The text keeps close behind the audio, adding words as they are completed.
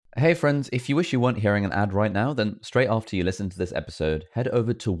Hey friends, if you wish you weren't hearing an ad right now, then straight after you listen to this episode, head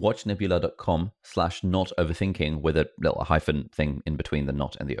over to watchnebula.com/notoverthinking with a little hyphen thing in between the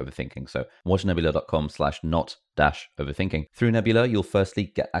not and the overthinking. So watchnebula.com/not-overthinking. Through Nebula, you'll firstly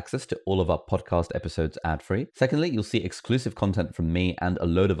get access to all of our podcast episodes ad-free. Secondly, you'll see exclusive content from me and a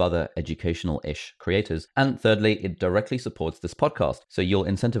load of other educational-ish creators. And thirdly, it directly supports this podcast, so you'll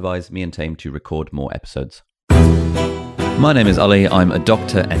incentivize me and Tame to record more episodes. My name is Ali, I'm a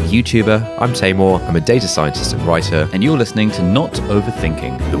doctor and YouTuber. I'm Taimur, I'm a data scientist and writer. And you're listening to Not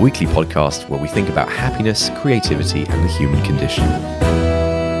Overthinking, the weekly podcast where we think about happiness, creativity, and the human condition.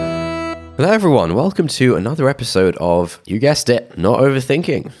 Hello everyone, welcome to another episode of, you guessed it, Not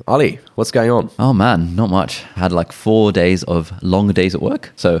Overthinking. Ali, what's going on? Oh man, not much. Had like 4 days of long days at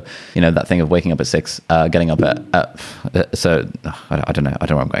work. So, you know, that thing of waking up at 6, getting up at so I don't know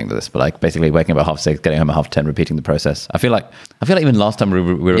where I'm going with this, but like basically waking up at 6:30, getting home at 10:30, repeating the process. I feel like even last time we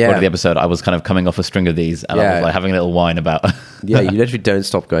recorded the episode, I was kind of coming off a string of these and I was like having a little whine about. Yeah, you literally don't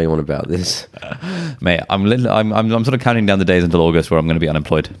stop going on about this. Mate, I'm sort of counting down the days until August where I'm going to be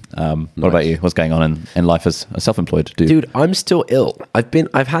unemployed. What about you? What's going on in life as a self-employed dude? Dude, I'm still ill.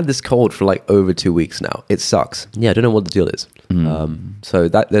 I've had this cold for like over 2 weeks now. It sucks. Yeah, I don't know what the deal is. So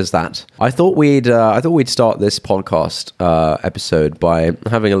there's that. I thought we'd start this podcast episode by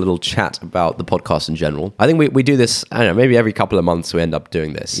having a little chat about the podcast in general. I think we do this, I don't know, maybe every couple of months we end up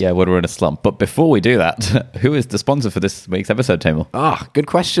doing this. Yeah, when we're in a slump. But before we do that, who is the sponsor for this week's episode, Taimur? Good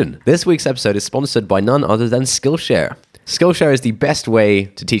question. This week's episode is sponsored by none other than Skillshare. Skillshare is the best way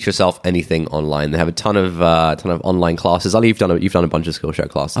to teach yourself anything online. They have a ton of online classes. Ali, you've done a bunch of Skillshare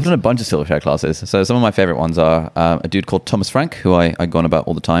classes. I've done a bunch of Skillshare classes. So some of my favorite ones are a dude called Thomas Frank, who I go on about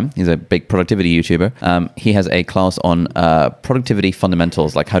all the time. He's a big productivity YouTuber. He has a class on productivity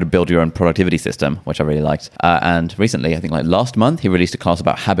fundamentals, like how to build your own productivity system, which I really liked. And recently, I think like last month, he released a class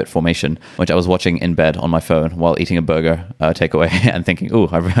about habit formation, which I was watching in bed on my phone while eating a burger takeaway and thinking,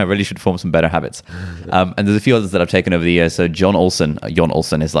 I really should form some better habits. And there's a few others that I've taken over the years. So Jon Olsen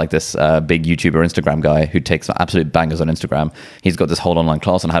is like this big YouTuber Instagram guy who takes absolute bangers on Instagram. He's got this whole online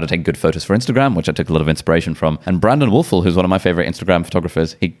class on how to take good photos for Instagram, which I took a lot of inspiration from. And Brandon Wolfel, who's one of my favorite Instagram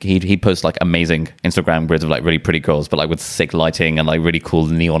photographers, he posts like amazing Instagram grids of like really pretty girls, but like with sick lighting and like really cool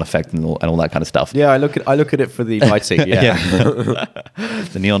neon effect and all that kind of stuff. Yeah, I look at it for the lighting. Yeah,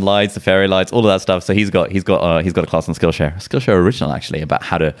 the neon lights, the fairy lights, all of that stuff. So he's got a class on Skillshare original actually about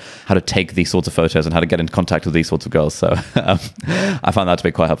how to take these sorts of photos and how to get in contact with these sorts of girls. So I found that to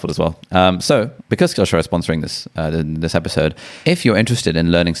be quite helpful as well. So because Skillshare is sponsoring this episode, if you're interested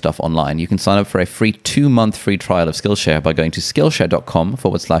in learning stuff online, you can sign up for a free 2-month free trial of Skillshare by going to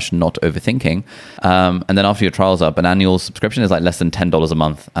skillshare.com/notoverthinking. And then after your trial's up, an annual subscription is like less than $10 a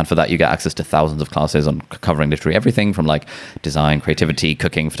month. And for that, you get access to thousands of classes on covering literally everything from like design, creativity,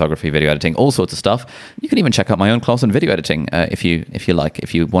 cooking, photography, video editing, all sorts of stuff. You can even check out my own class on video editing if you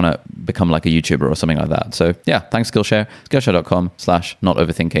want to become like a YouTuber or something like that. So yeah, thanks Skillshare.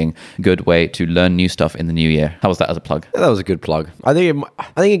 Skillshare.com/notoverthinking. Good way to learn new stuff in the new year. How was that as a plug? That was a good plug. I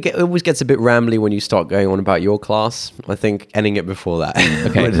think it always gets a bit rambly when you start going on about your class. I think ending it before that.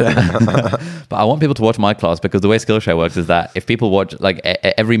 Okay. But I want people to watch my class because the way Skillshare works is that if people watch like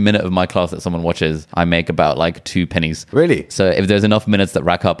every minute of my class that someone watches, I make about like 2 pennies. Really? So if there's enough minutes that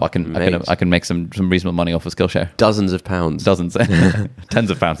rack up, I can make some reasonable money off of Skillshare. Dozens of pounds. Tens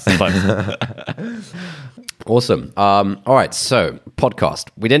of pounds sometimes. Awesome. All right, so podcast.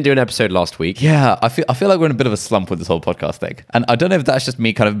 We didn't do an episode last week. Yeah, I feel like we're in a bit of a slump with this whole podcast thing. And I don't know if that's just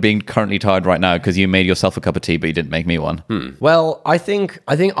me kind of being currently tired right now because you made yourself a cup of tea, but you didn't make me one. Well, I think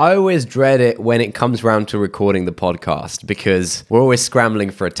I always dread it when it comes around to recording the podcast because we're always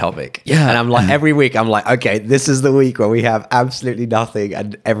scrambling for a topic. Yeah. And I'm like, every week I'm like, okay, this is the week where we have absolutely nothing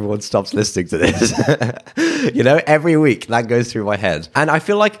and everyone stops listening to this. Every week that goes through my head. And I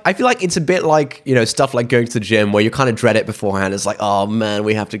feel like it's a bit like, stuff like going to the gym where you kind of dread it beforehand. It's like, oh man,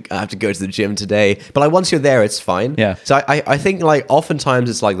 I have to go to the gym today. But like once you're there, it's fine. Yeah. So I think like oftentimes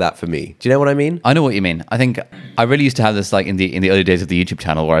it's like that for me. Do you know what I mean? I know what you mean. I think I really used to have this like in the early days of the YouTube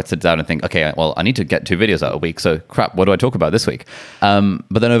channel where I'd sit down and think, okay, well, I need to get 2 videos out a week. So crap, what do I talk about this week? But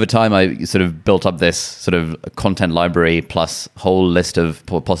then over time, I sort of built up this sort of content library plus whole list of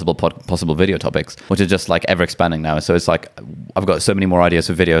possible video topics, which is just like ever expanding now. So it's like I've got so many more ideas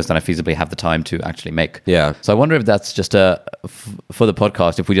for videos than I feasibly have the time to actually make. Yeah. Yeah. So I wonder if that's just for the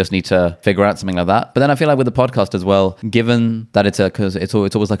podcast, if we just need to figure out something like that. But then I feel like with the podcast as well, given that because it's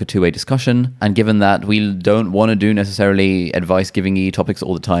always like a two-way discussion, and given that we don't want to do necessarily advice giving topics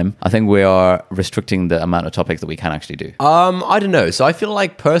all the time, I think we are restricting the amount of topics that we can actually do. I don't know. So I feel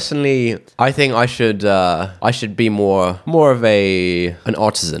like personally, I think I should be more of an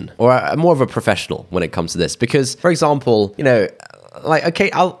artisan or more of a professional when it comes to this. Because, for example, like, okay,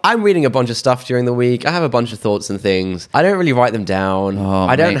 I'm reading a bunch of stuff during the week. I have a bunch of thoughts and things. I don't really write them down.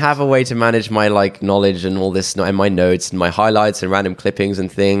 I don't have a way to manage my knowledge and all this, and my notes and my highlights and random clippings and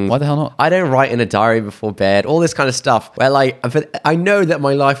things. Why the hell not? I don't write in a diary before bed. All this kind of stuff. Where I know that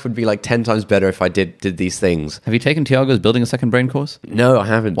my life would be 10 times better if I did these things. Have you taken Tiago's Building a Second Brain course? No, I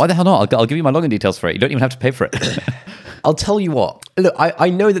haven't. Why the hell not? I'll give you my login details for it. You don't even have to pay for it. I'll tell you what. Look, I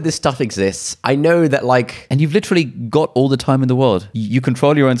know that this stuff exists. I know that And you've literally got all the time in the world. You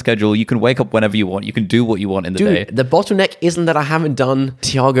control your own schedule. You can wake up whenever you want. You can do what you want in the day. The bottleneck isn't that I haven't done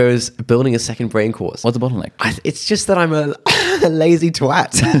Tiago's Building a Second Brain course. What's the bottleneck? It's just that I'm a lazy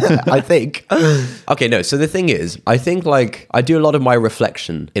twat, I think. Okay, no. So the thing is, I think I do a lot of my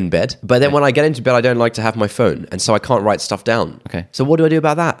reflection in bed. But then when I get into bed, I don't like to have my phone. And so I can't write stuff down. Okay. So what do I do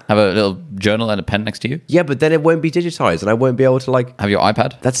about that? Have a little journal and a pen next to you? Yeah, but then it won't be digitized and I won't be able to Have your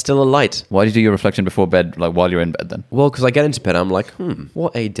iPad? That's still a light. Why do you do your reflection before bed, while you're in bed then? Well, because I get into bed, I'm like,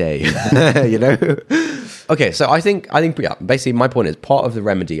 what a day, Okay, so I think, yeah, basically my point is part of the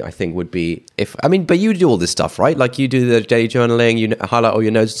remedy, I think, would be but you do all this stuff, right? Like you do the daily journaling, you highlight all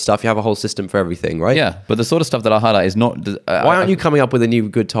your notes and stuff, you have a whole system for everything, right? Yeah, but the sort of stuff that I highlight is not... Why aren't you coming up with a new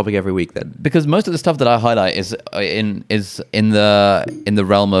good topic every week then? Because most of the stuff that I highlight is in the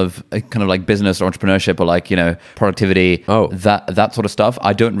realm of kind of business or entrepreneurship or productivity, that sort of stuff.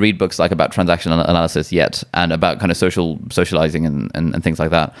 I don't read books about transaction analysis yet and about kind of socializing and things like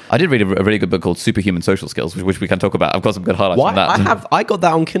that. I did read a really good book called Superhuman Social Skills, which we can talk about. I've got some good highlights from that. I got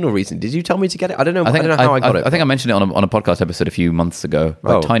that on Kindle recently. Did you tell me to get it? I don't know how I got it. I think I mentioned it on a podcast episode a few months ago.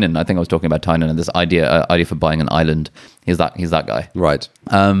 Tynan, I think I was talking about Tynan and this idea for buying an island. He's that guy. Right.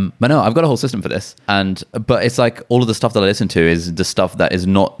 But no, I've got a whole system for this. But it's all of the stuff that I listen to is the stuff that is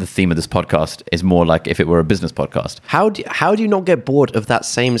not the theme of this podcast. Is more like if it were a business podcast. How do you not get bored of that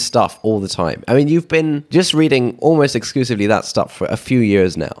same stuff all the time? I mean, you've been just reading almost exclusively that stuff for a few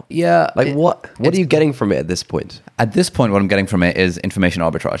years now. Yeah. What are you getting from it at this point? At this point, what I'm getting from it is information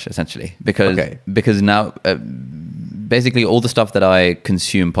arbitrage, essentially. Because now... basically all the stuff that I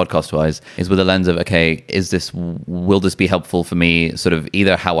consume podcast-wise is with a lens of, okay, will this be helpful for me, sort of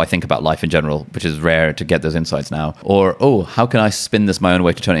either how I think about life in general, which is rare to get those insights now, or, how can I spin this my own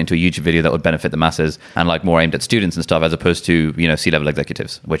way to turn it into a YouTube video that would benefit the masses and more aimed at students and stuff as opposed to, C-level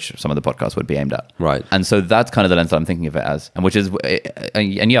executives, which some of the podcasts would be aimed at. Right. And so that's kind of the lens that I'm thinking of it as, and which is,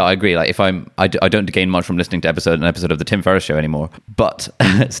 and yeah, I agree. If I don't gain much from listening to an episode of the Tim Ferriss Show anymore, but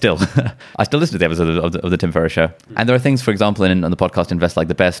still, I still listen to the episode of the Tim Ferriss Show. And there are things, for example, on the podcast Invest Like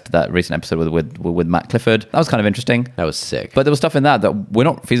the Best, that recent episode with Matt Clifford, that was kind of interesting. That was sick. But there was stuff in that we're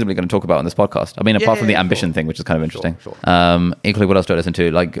not feasibly going to talk about on this podcast. I mean, apart from the ambition thing, which is kind of interesting. Sure. Equally, what else do I listen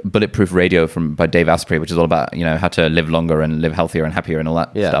to? Bulletproof Radio by Dave Asprey, which is all about how to live longer and live healthier and happier and all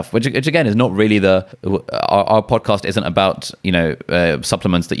that stuff. Which again is not really our podcast isn't about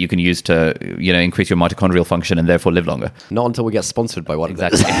supplements that you can use to increase your mitochondrial function and therefore live longer. Not until we get sponsored by one.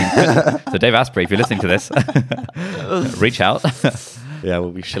 Exactly. So Dave Asprey, if you're listening to this, reach out. Yeah,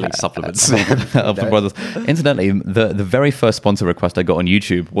 we'll be shilling supplements. Brothers. Incidentally, the very first sponsor request I got on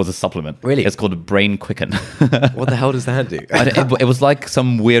YouTube was a supplement. Really? It's called Brain Quicken. What the hell does that do? It was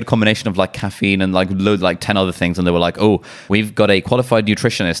some weird combination of caffeine and loads 10 other things, and they were like, "Oh, we've got a qualified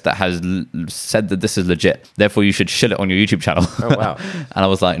nutritionist that has said that this is legit. Therefore, you should shill it on your YouTube channel." Oh wow! And I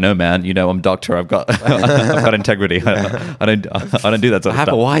was like, "No, man. I'm a doctor. I've got I've got integrity. I don't do that sort of stuff. I have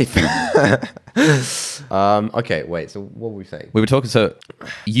a wife." Okay, wait. So what were we saying? We were talking. So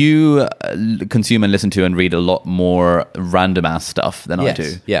you consume and listen to and read a lot more random ass stuff than I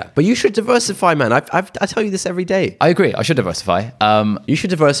do. Yeah, but you should diversify, man. I tell you this every day. I agree. I should diversify. You should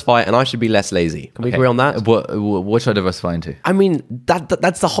diversify, and I should be less lazy. Can we agree on that? What should I diversify into? I mean,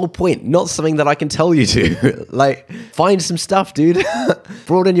 that's the whole point. Not something that I can tell you to. Find some stuff, dude.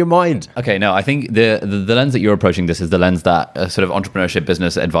 Broaden your mind. Okay, no, I think the lens that you're approaching this is the lens that sort of entrepreneurship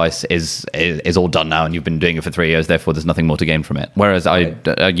business advice is all done now, and you've been doing it for 3 years, therefore there's nothing more to gain from it. Whereas I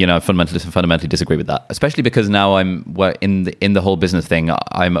fundamentally disagree with that, especially because now I'm in the whole business thing.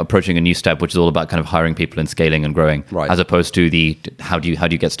 I'm approaching a new step, which is all about kind of hiring people and scaling and growing, right, as opposed to the how do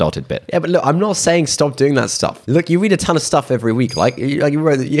you get started bit. Yeah, but look, I'm not saying stop doing that stuff. Look, you read a ton of stuff every week. Like you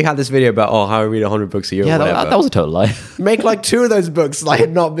had this video about how I read 100 books a year. Yeah, or whatever. that was a total lie. Make like 2 of those books, like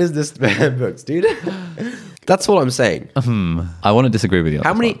not business books, dude. That's what I'm saying. I want to disagree with you.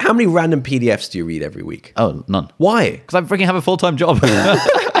 How many random PDFs do you read every week? Oh, none. Why? Because I freaking have a full-time job.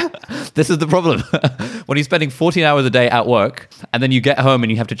 This is the problem. When you're spending 14 hours a day at work, and then you get home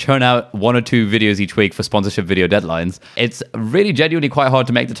and you have to churn out 1 or 2 videos each week for sponsorship video deadlines, it's really genuinely quite hard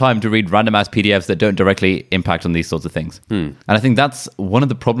to make the time to read random-ass PDFs that don't directly impact on these sorts of things. And I think that's one of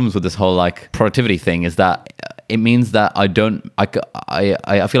the problems with this whole like productivity thing, is that it means that I feel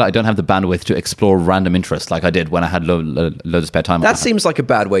like I don't have the bandwidth to explore random interests like I did when I had loads of spare time. That seems like a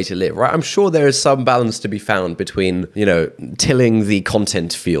bad way to live, right? I'm sure there is some balance to be found between, tilling the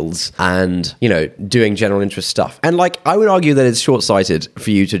content fields and, doing general interest stuff. And like, I would argue that it's short-sighted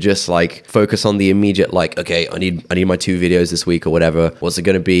for you to just like focus on the immediate, like, okay, I need my 2 videos this week or whatever. What's it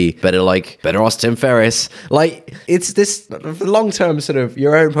going to be? Better ask Tim Ferriss. Like, it's this long-term sort of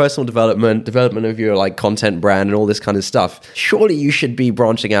your own personal development of your like content brand and all this kind of stuff. Surely you should be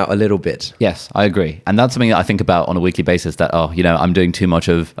branching out a little bit. Yes, I agree. And that's something that I think about on a weekly basis, that, I'm doing too much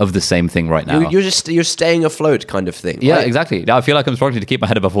of the same thing right now. You're staying afloat kind of thing. Yeah, right? Exactly. I feel like I'm struggling to keep my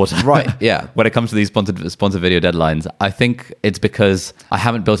head above water. Right, yeah. When it comes to these sponsored video deadlines, I think it's because I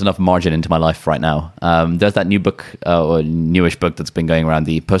haven't built enough margin into my life right now. There's that new book, or newish book that's been going around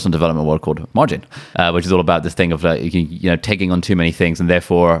the personal development world called Margin, which is all about this thing of taking on too many things and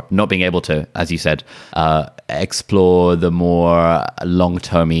therefore not being able to, as you said, explore the more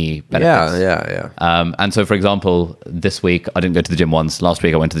long-termy benefits. Yeah. And so, for example, this week I didn't go to the gym once. Last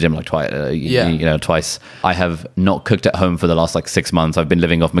week I went to the gym like twice. I have not cooked at home for the last like 6 months. I've been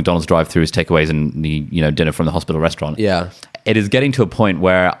living off McDonald's drive-throughs, takeaways, and dinner from the hospital restaurant. Yeah. It is getting to a point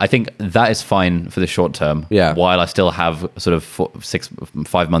where I think that is fine for the short term. Yeah. While I still have sort of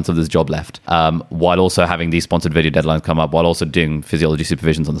 5 months of this job left, while also having these sponsored video deadlines come up, while also doing physiology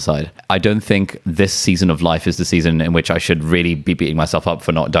supervisions on the side. I don't think this season of life is the season in which I should really be beating myself up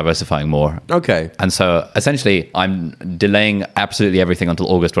for not diversifying more. Okay. And so essentially I'm delaying absolutely everything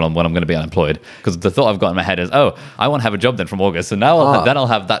until August when I'm going to be unemployed, because the thought I've got in my head is, I won't have a job then from August. So now I'll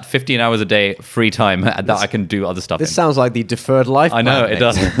have that 15 hours a day free time that I can do other stuff. This sounds like the deferred life. I know, it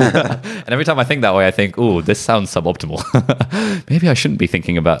does. And every time I think that way, I think, this sounds suboptimal. Maybe I shouldn't be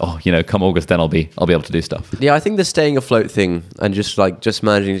thinking about, come August, then I'll be able to do stuff. Yeah, I think the staying afloat thing and just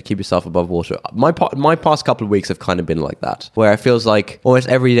managing to keep yourself above water. My past couple of weeks have kind of been like that, where it feels like almost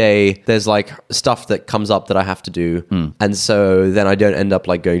every day there's like stuff that comes up that I have to do. And so then I don't end up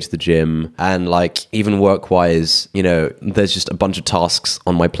like going to the gym, and like even work-wise, there's just a bunch of tasks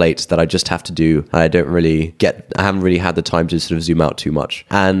on my plate that I just have to do. And I haven't really had the time to sort of zoom out too much.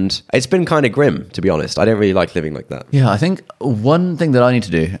 And it's been kind of grim, to be honest. I don't really like living like that. Yeah, I think one thing that I need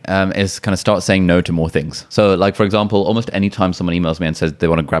to do is kind of start saying no to more things. So like, for example, almost any time someone emails me and says they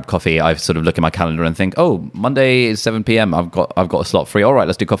want to grab coffee, I sort of look at my calendar and think, Monday is 7 p.m. I've got a slot free. All right,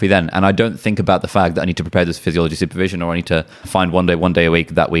 let's do coffee then. And I don't think about the fact that I need to prepare this physiology supervision, or I need to find one day a week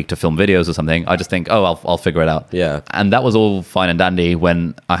that week to film videos or something. I just think, I'll figure it out. Yeah. And that was all fine and dandy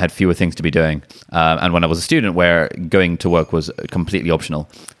when I had fewer things to be doing. And when I was a student where going to work was completely optional.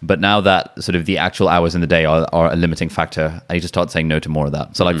 But now that sort of the actual hours in the day are a limiting factor, I need to start saying no to more of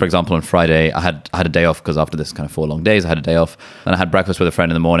that. So like, for example, on Friday, I had a day off, because after this kind of 4 long days, I had a day off. And I had breakfast with a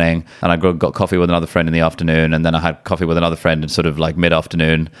friend in the morning, and I got coffee with another friend in the afternoon, and then I had coffee with another friend in sort of like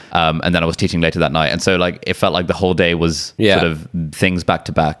mid-afternoon, and then I was teaching later that night. And so like, it felt like the whole day was sort of things back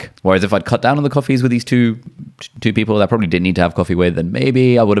to back. Whereas if I'd cut down on the coffees with these two people that I probably didn't need to have coffee with, then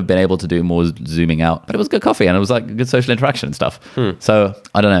maybe I would have been able to do more zooming out. But it was good coffee, and it was like good social interaction and stuff. So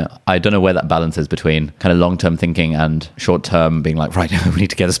I don't know. I don't know where that balance is between kind of long-term thinking and short-term being like, right, we need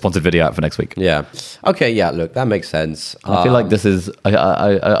to get a sponsored video out for next week. Yeah. Okay. Yeah. Look, that makes sense. I feel like this is,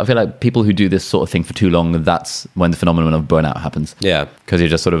 I feel like people who do this sort of thing for too long, that's when the phenomenon of burnout happens. Yeah. Because you're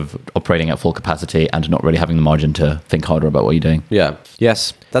just sort of operating at full capacity and not really having the margin to think harder about what you're doing. Yeah.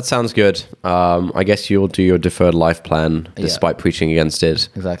 Yes. That sounds good. I guess you'll do your deferred life plan despite preaching against it.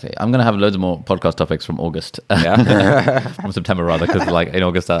 Exactly. I'm going to have loads of more podcast topics from August. Yeah. From September rather, because like in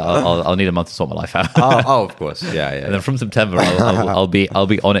August I'll need a month to sort my life out. Oh, of course. Yeah. And then from September I'll be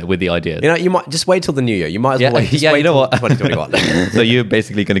on it with the ideas. You might just wait till the new year. You might as well wait. You know what? 2021. So you're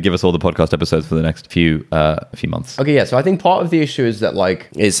basically going to give us all the podcast episodes for the next few months. Okay, yeah. So I think part of the issue is that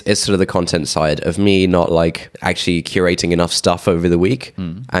is sort of the content side of me not like actually curating enough stuff over the week.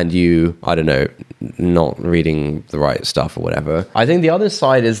 and you, I don't know, not reading the right stuff or whatever. I think the other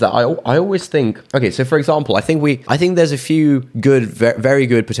side is that I always think, okay, so for example, I think there's a few good, very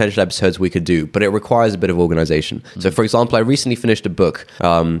good potential episodes we could do, but it requires a bit of organization. So for example, I recently finished a book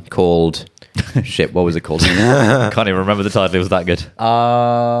called shit, what was it called? Can't even remember the title. It was that good.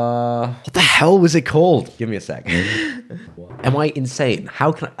 What the hell was it called? Give me a sec. Am I insane?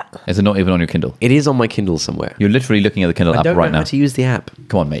 How can I? Is it not even on your Kindle? It is on my Kindle somewhere. You're literally looking at the Kindle I app don't right know now. how to use the app.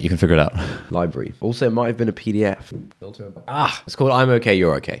 Come on, mate. You can figure it out. Library. Also, it might have been a PDF. It's called I'm Okay,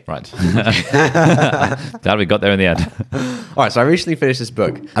 You're Okay. Right. Glad we got there in the end. All right, so I recently finished this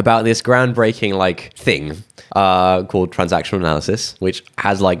book about this groundbreaking thing called transactional analysis, which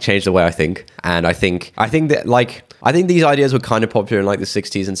has changed the way I think. And I think that these ideas were kind of popular in the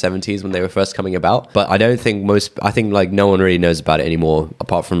 60s and 70s when they were first coming about, but I think no one really knows about it anymore,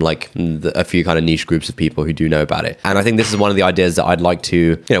 apart from a few kind of niche groups of people who do know about it. And I think this is one of the ideas that I'd like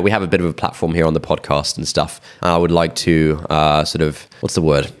to, we have a bit of a platform here on the podcast and stuff. And I would like to what's the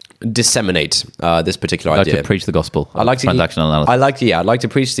word? Disseminate this particular I'd idea. like to preach the gospel of I like to transactional analysis. I'd like to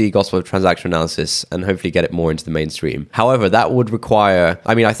preach the gospel of transactional analysis and hopefully get it more into the mainstream. However, that would require,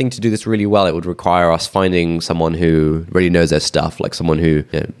 I think to do this really well, it would require us finding someone who really knows their stuff, like someone who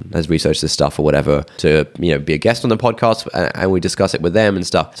has researched this stuff or whatever, to be a guest on the podcast, and we discuss it with them and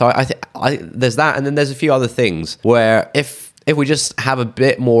stuff. So I there's that, and then there's a few other things where if we just have a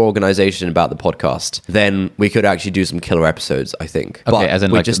bit more organization about the podcast, then we could actually do some killer episodes, I think. Okay, but as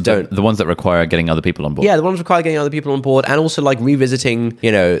in we just don't. The ones that require getting other people on board. Yeah, the ones require getting other people on board, and also revisiting,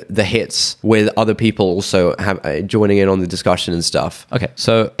 the hits with other people also joining in on the discussion and stuff. Okay,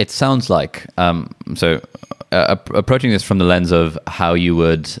 so it sounds like approaching this from the lens of how you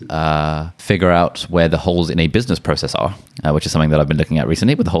would figure out where the holes in a business process are, which is something that I've been looking at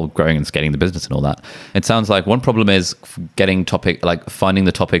recently with the whole growing and scaling the business and all that. It sounds like one problem is finding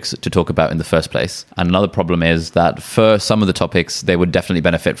the topics to talk about in the first place. And another problem is that for some of the topics, they would definitely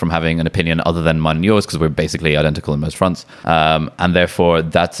benefit from having an opinion other than mine and yours, because we're basically identical in most fronts. And therefore,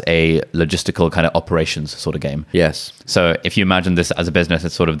 that's a logistical kind of operations sort of game. Yes. So if you imagine this as a business,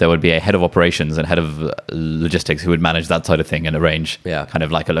 it's there would be a head of operations and head of logistics who would manage that side of thing and arrange kind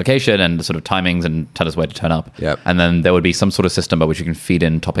of a location and sort of timings and tell us where to turn up. Yep. And then there would be some sort of system by which you can feed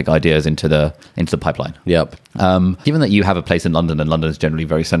in topic ideas into the pipeline. Yep. Given that you have a place in London and London is generally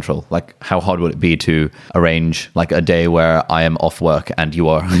very central, how hard would it be to arrange a day where I am off work and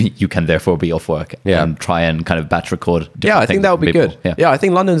you can therefore be off work and try and kind of batch record? I think that would be good. Yeah, I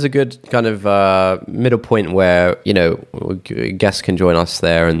think London's a good kind of middle point where, guests can join us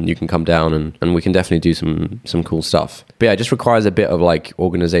there and you can come down and we can definitely do some cool stuff. But yeah, it just requires a bit of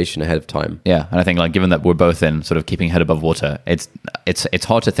organization ahead of time. Yeah, and I think given that we're both in sort of keeping head above water, it's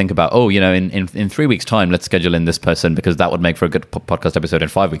hard to think about, in 3 weeks' time, let's schedule in this person because that would make for a good podcast episode in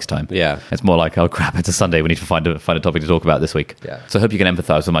 5 weeks' time. Yeah. It's more like, oh crap, it's a Sunday, we need to find a topic to talk about this week. Yeah. So I hope you can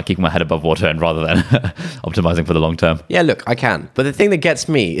empathize with my keeping my head above water and rather than optimizing for the long term. Yeah, look, I can. But the thing that gets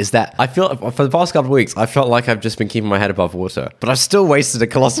me is that I feel for the past couple of weeks, I felt like I've just been keeping my head above water, but I've still wasted a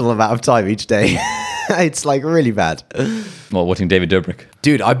colossal amount of time each day. It's really bad. Well, watching David Dobrik.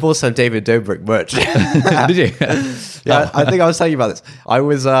 Dude, I bought some David Dobrik merch. Did you? Yeah, I think I was telling you about this. I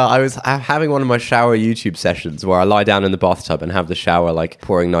was having one of my shower YouTube sessions where I lie down in the bathtub and have the shower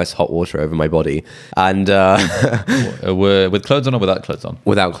pouring nice hot water over my body, and with clothes on or without clothes on?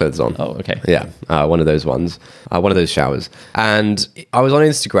 Without clothes on. Oh, okay. Yeah, one of those ones, one of those showers. And I was on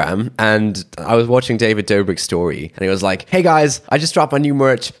Instagram and I was watching David Dobrik's story, and he was like, "Hey guys, I just dropped my new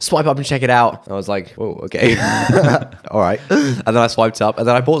merch. Swipe up and check it out." And I was like, "Oh, okay, all right." And then I swiped up and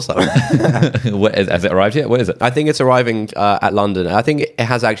then I bought some. Has it arrived yet? Where is it? I think it's arriving at London. I think it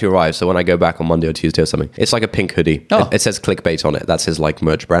has actually arrived. So when I go back on Monday or Tuesday or something, it's like a pink hoodie. Oh. It says Clickbait on it. That's his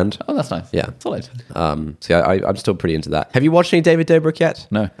merch brand. Oh, that's nice. Yeah. Solid. So yeah, I'm still pretty into that. Have you watched any David Dobrik yet?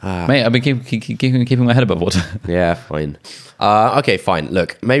 No. Mate, I've been keeping my head above water. Yeah, fine. Okay, fine.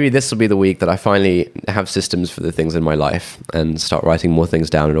 Look, maybe this will be the week that I finally have systems for the things in my life and start writing more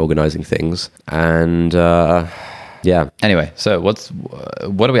things down and organizing things. And yeah. Anyway, so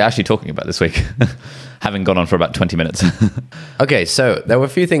what are we actually talking about this week? Having gone on for about 20 minutes. Okay, so there were a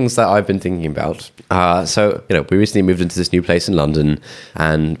few things that I've been thinking about. We recently moved into this new place in London,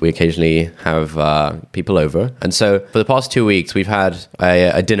 and we occasionally have people over. And so for the past 2 weeks, we've had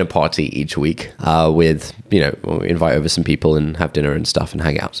a dinner party each week with, we invite over some people and have dinner and stuff and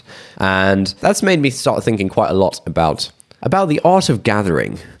hang out. And that's made me start thinking quite a lot about the art of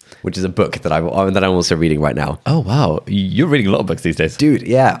gathering, which is a book that I'm also reading right now. Oh, wow. You're reading a lot of books these days. Dude,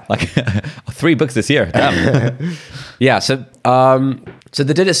 yeah. 3 books this year. Damn. Yeah, so So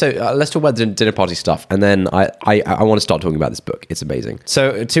the dinner. So let's talk about the dinner party stuff, and then I want to start talking about this book. It's amazing.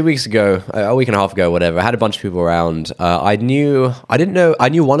 So 2 weeks ago, a week and a half ago, whatever, I had a bunch of people around. I knew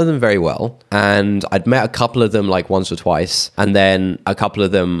one of them very well, and I'd met a couple of them like once or twice, and then a couple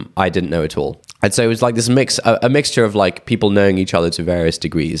of them I didn't know at all. And so it was like this a mixture of like people knowing each other to various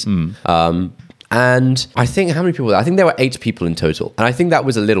degrees. And I think how many people? I think there were 8 people in total, and I think that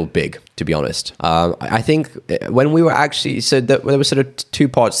was a little big, to be honest. I think when we were actually there were sort of 2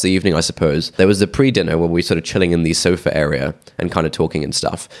 parts to the evening, I suppose. There was the pre-dinner where we sort of chilling in the sofa area and kind of talking and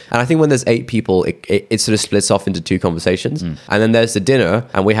stuff. And I think when there's 8 people, it sort of splits off into 2 conversations. And then there's the dinner,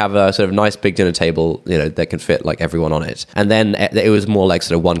 and we have a sort of nice big dinner table, that can fit like everyone on it. And then it was more like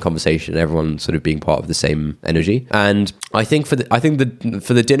sort of one conversation, everyone sort of being part of the same energy. And I think for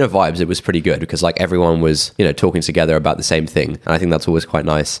the dinner vibes, it was pretty good because like everyone was talking together about the same thing, and I think that's always quite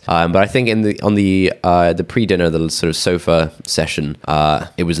nice. But I think on the pre-dinner, the sort of sofa session,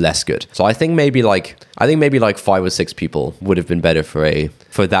 it was less good. So I think maybe like 5 or 6 people would have been better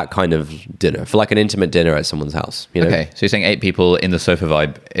for that kind of dinner, for like an intimate dinner at someone's house. Okay, so you're saying 8 people in the sofa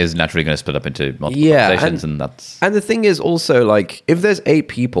vibe is naturally going to split up into multiple conversations, and the thing is also like if there's 8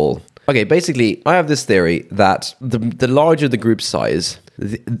 people. Okay, basically, I have this theory that the larger the group size,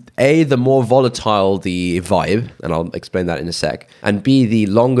 the more volatile the vibe, and I'll explain that in a sec, and B, the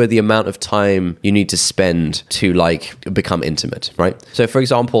longer the amount of time you need to spend to like become intimate, right? So for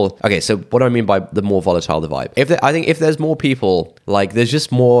example, okay, so what do I mean by the more volatile the vibe? I think if there's more people, like there's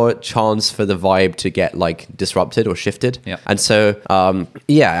just more chance for the vibe to get like disrupted or shifted. Yeah. And so,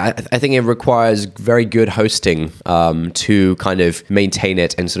 I think it requires very good hosting to kind of maintain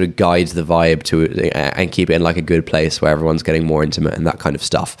it and sort of guide the vibe and keep it in like a good place where everyone's getting more intimate and that kind of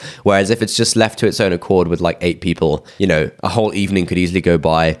stuff. Whereas if it's just left to its own accord with like 8 people, a whole evening could easily go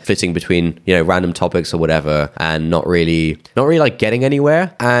by flitting between random topics or whatever, and not really like getting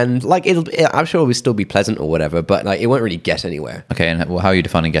anywhere. And like I'm sure it would still be pleasant or whatever, but like it won't really get anywhere. Okay, and how are you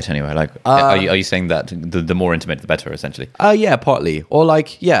defining get anywhere? Like, are you saying that the more intimate the better, essentially? Yeah, partly. Or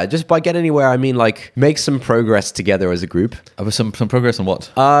like, just by get anywhere, I mean like make some progress together as a group. Some progress on what?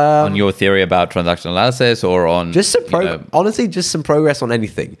 On your theory about transactional analysis, or on just some honestly, just some progress on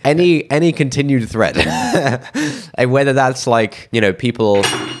anything, any continued thread, and whether that's like people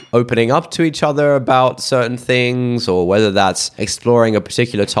opening up to each other about certain things, or whether that's exploring a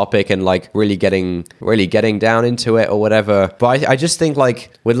particular topic and like really getting down into it or whatever. But I just think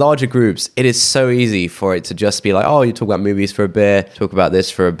like with larger groups, it is so easy for it to just be like, oh, you talk about movies for a bit, talk about this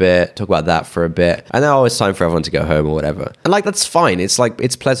for a bit, talk about that for a bit, and now it's time for everyone to go home or whatever. And like that's fine. It's like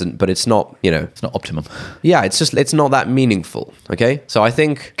it's pleasant, but it's not it's not optimum. Yeah, it's not that meaningful. Okay, so I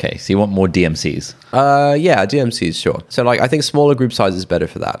think so you want more DMCs? DMCs, sure. So like I think smaller group size is better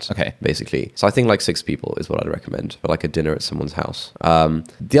for that. Okay, basically. So I think like 6 people is what I'd recommend for like a dinner at someone's house.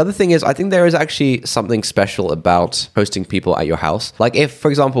 The other thing is I think there is actually something special about hosting people at your house. Like if, for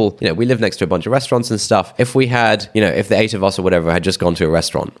example, we live next to a bunch of restaurants and stuff. If we had, if the 8 of us or whatever had just gone to a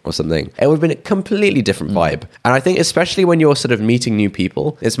restaurant or something, it would have been a completely different vibe. And I think especially when you're sort of meeting new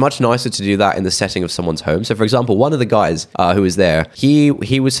people, it's much nicer to do that in the setting of someone's home. So for example, one of the guys who was there, he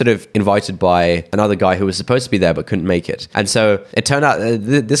was sort of invited by another guy who was supposed to be there but couldn't make it. And so it turned out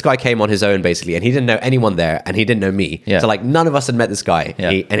this guy came on his own basically, and he didn't know anyone there, and he didn't know me. Yeah. So like none of us had met this guy. Yeah.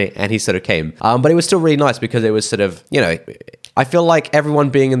 And he sort of came. But it was still really nice because it was sort of, I feel like everyone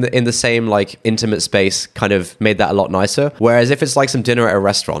being in the same like intimate space kind of made that a lot nicer. Whereas if it's like some dinner at a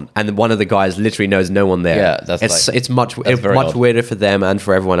restaurant and one of the guys literally knows no one there, it's much weirder for them and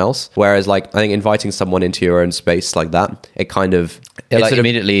for everyone else. Whereas like I think inviting someone into your own space like that, it kind of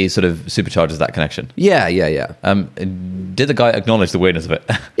immediately sort of supercharges that connection. Yeah. Did the guy acknowledge the weirdness of it?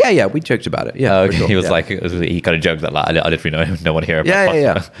 Yeah, we joked about it. Yeah, okay. Sure. He was like, he kind of joked that like, I literally know no one here.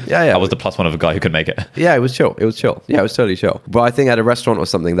 Yeah. I was the +1 of a guy who could make it. Yeah, it was chill. Yeah, it was totally chill. But I think at a restaurant or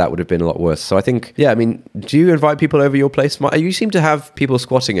something, that would have been a lot worse. So I think, do you invite people over your place? You seem to have people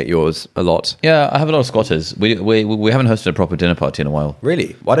squatting at yours a lot. Yeah, I have a lot of squatters. We haven't hosted a proper dinner party in a while.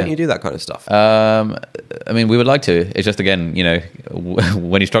 Really? Why don't you do that kind of stuff? I mean, we would like to. It's just, again,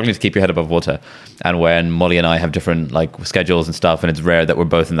 when you're struggling to keep your head above water, and when Molly and I have different like schedules and stuff, and it's rare that we're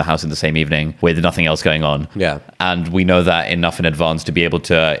both in the house in the same evening with nothing else going on. Yeah. And we know that enough in advance to be able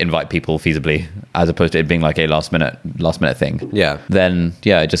to invite people feasibly, as opposed to it being like a last minute thing. thing, Yeah. then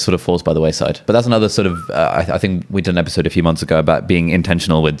it just sort of falls by the wayside. But that's another sort of, I think we did an episode a few months ago about being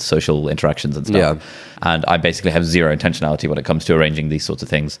intentional with social interactions and stuff. Yeah. And I basically have zero intentionality when it comes to arranging these sorts of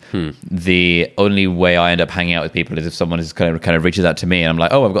things. The only way I end up hanging out with people is if someone is kind of reaches out to me and I'm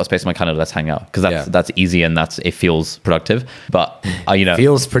like, oh, I've got space in my calendar, let's hang out. Because that's easy and it feels productive. But,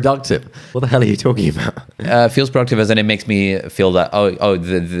 Feels productive. What the hell are you talking about? feels productive as in it makes me feel that,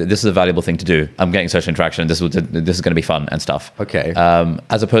 this is a valuable thing to do. I'm getting social interaction. This is going to be fun and stuff. Okay.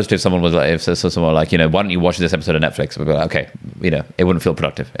 As opposed to if someone was like, if someone were like, why don't you watch this episode of Netflix? We'd be like, okay, it wouldn't feel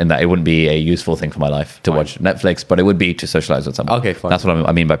productive in that it wouldn't be a useful thing for my life to watch Netflix, but it would be to socialize with someone. Okay, fine. That's what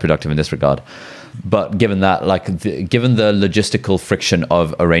I mean by productive in this regard. But given that, given the logistical friction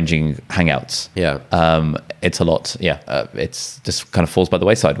of arranging hangouts, it's a lot. It's just kind of falls by the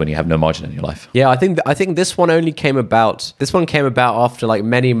wayside when you have no margin in your life. Yeah, I think this one only came about. This one came about after like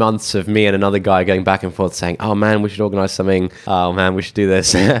many months of me and another guy going back and forth saying, "Oh man, we should organize something. Oh man, we should do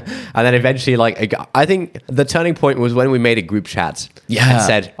this." And then eventually, I think the turning point was when we made a group chat. Yeah. And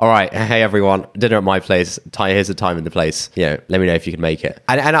said, "All right, hey everyone, dinner at my place. Here's the time and the place. Let me know if you can make it."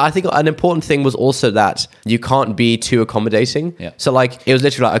 And I think an important thing was also that you can't be too accommodating. Yeah. So it was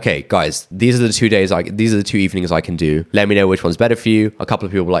literally like, okay, guys, these are the 2 days, these are the 2 evenings I can do. Let me know which one's better for you. A couple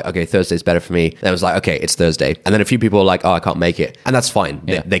of people were like, okay, Thursday's better for me. Then it was like, okay, it's Thursday. And then a few people were like, oh, I can't make it. And that's fine.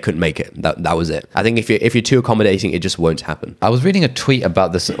 Yeah. They couldn't make it. That was it. I think if you're too accommodating, it just won't happen. I was reading a tweet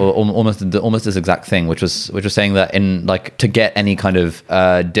about this, almost this exact thing, which was saying that in to get any kind of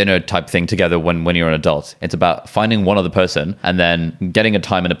dinner type thing together when you're an adult, it's about finding one other person and then getting a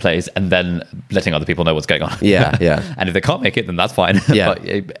time and a place and then letting other people know what's going on. Yeah. And if they can't make it, then that's fine. Yeah.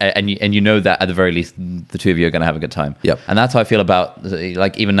 and you know that at the very least, the two of you are going to have a good time. Yep. And that's how I feel about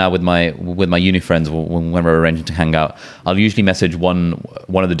even now with my uni friends when we're arranging to hang out, I'll usually message one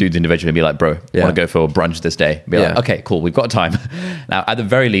of the dudes individually and be like, bro, want to go for brunch this day? Be like, okay, cool, we've got time. Now, at the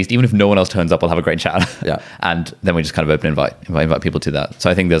very least, even if no one else turns up, we'll have a great chat. Yeah. And then we just kind of open invite people to that. So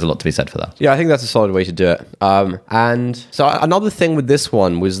I think there's a lot to be said for that. Yeah, I think that's a solid way to do it. And so another thing with this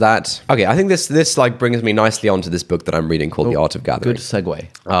one was that, okay, I think this brings me nicely onto this book that I'm reading called The Art of Gathering. Good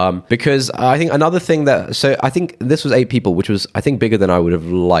segue. Because I think another thing I think this was 8 people, which was I think bigger than I would have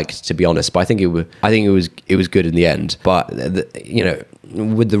liked, to be honest. But I think it was good in the end. But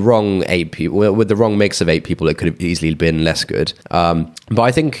with the wrong 8 people, with the wrong mix of 8 people, it could have easily been less good. But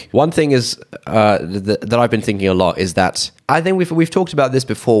I think one thing is that I've been thinking a lot is that I think we've talked about this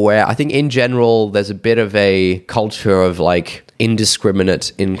before, where I think in general there's a bit of a culture of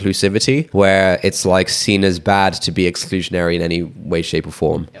indiscriminate inclusivity, where it's seen as bad to be exclusionary in any way, shape, or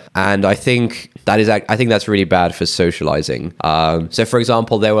form. And I think that's really bad for socializing. So for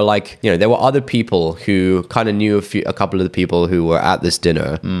example, there were there were other people who kind of knew a couple of the people who were at this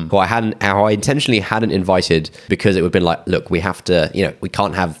dinner who I intentionally hadn't invited, because it would have been look, we have to, we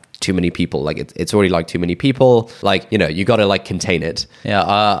can't have too many people. It's already too many people. You got to contain it.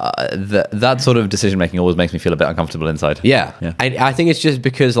 Yeah. That sort of decision making always makes me feel a bit uncomfortable inside. Yeah. I think it's just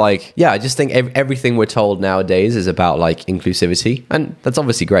because I just think everything we're told nowadays is about inclusivity, and that's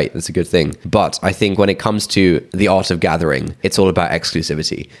obviously great. That's a good thing. But I think when it comes to the art of gathering, it's all about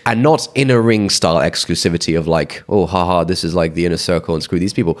exclusivity, and not inner ring style exclusivity of oh, haha, this is the inner circle and screw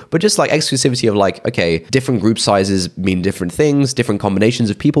these people, but just exclusivity of okay, different group sizes mean different things, different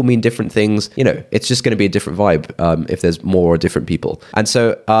combinations of people mean different things. It's just going to be a different vibe if there's more different people. And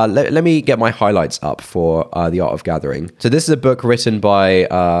so let me get my highlights up for The Art of Gathering. So this is a book written by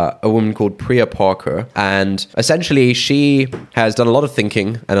a woman called Priya Parker, and essentially she has done a lot of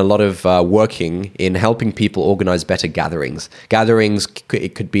thinking and a lot of working in helping people organize better gatherings.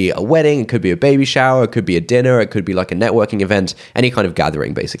 It could be a wedding, it could be a baby shower, it could be a dinner, it could be a networking event, any kind of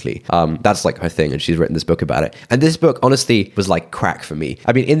gathering basically. That's her thing, and she's written this book about it. And this book honestly was crack for me.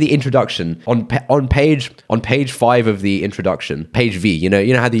 I mean, in the introduction, on page 5 of the introduction, page V, you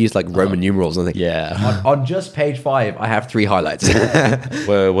know how they use Roman numerals and things. Yeah. On just page 5, I have 3 highlights.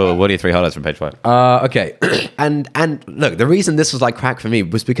 Well, what are your 3 highlights from page 5? Okay. and look, the reason this was crack for me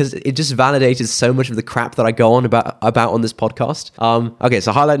was because it just validated so much of the crap that I go on about on this podcast. Okay,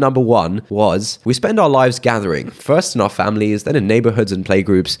 so highlight number 1 was, we spend our lives gathering, first in our families, then in neighborhoods and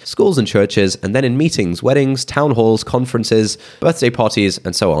playgroups, schools and churches, and then in meetings, weddings, town halls, conferences, birthday parties,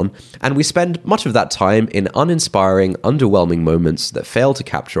 and so so on. And we spend much of that time in uninspiring, underwhelming moments that fail to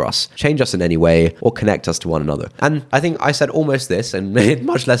capture us, change us in any way, or connect us to one another. And I think I said almost this, and in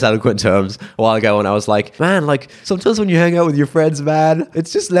much less eloquent terms, a while ago, and I was like, man, like, sometimes when you hang out with your friends, man,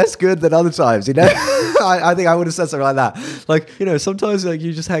 it's just less good than other times, you know? I think I would have said something like that. Like, you know, sometimes like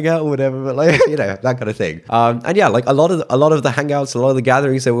you just hang out or whatever, but like, you know, that kind of thing. And yeah, like a lot of the hangouts, a lot of the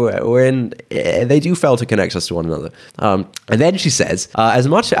gatherings that we're in, they do fail to connect us to one another. And then she says, as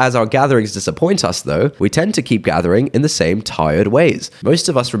much as our gatherings disappoint us, though, we tend to keep gathering in the same tired ways. Most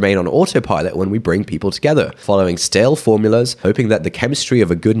of us remain on autopilot when we bring people together, following stale formulas, hoping that the chemistry of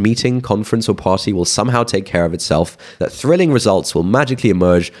a good meeting, conference, or party will somehow take care of itself, that thrilling results will magically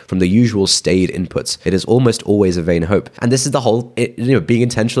emerge from the usual staid inputs. It is almost always a vain hope. And this is the whole, being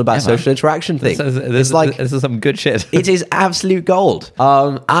intentional about social interaction thing. This is some good shit. It is absolute gold.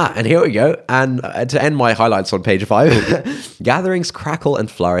 And here we go. And to end my highlights on page 5, gatherings crackle and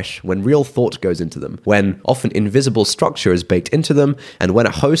flourish when real thought goes into them, when often invisible structure is baked into them, and when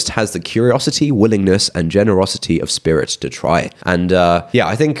a host has the curiosity, willingness, and generosity of spirit to try. And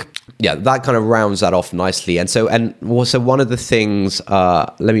I think that kind of rounds that off nicely. And so one of the things,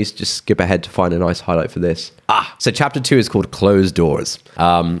 let me just skip ahead to find a nice highlight for this. So chapter 2 is called Closed Doors.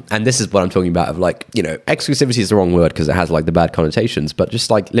 And this is what I'm talking about of like, exclusivity is the wrong word because it has like the bad connotations, but just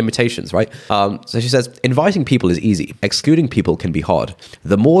like limitations, right? So she says, inviting people is easy. Excluding people can be hard.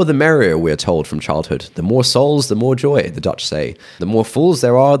 The more the merrier, we're told from childhood. The more souls, the more joy, the Dutch say. The more fools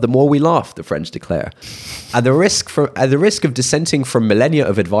there are, the more we laugh, the French declare. At the risk of dissenting from millennia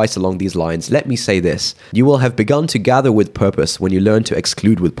of advice along these lines, let me say this. You will have begun to gather with purpose when you learn to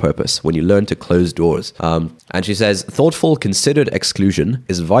exclude with purpose, when you learn to close doors. And she says, thoughtful, considered exclusion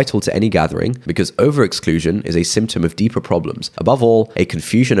is vital to any gathering because over-exclusion is a symptom of deeper problems. Above all, a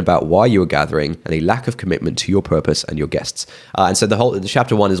confusion about why you are gathering and a lack of commitment to your purpose and your guests. And so the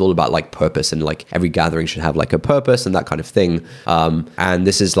chapter 1 is all about like purpose and like every gathering should have like a purpose and that kind of thing. And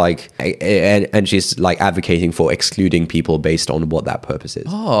this is like, and she's like advocating for excluding people based on what that purpose is.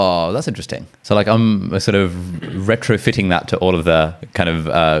 Oh, that's interesting. So like I'm sort of retrofitting that to all of the kind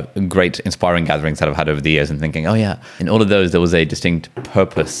of great inspiring gatherings that I've had over the years and thinking, oh yeah, in all of those there was a distinct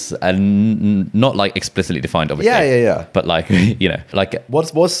purpose and not like explicitly defined, obviously. Yeah. But like, like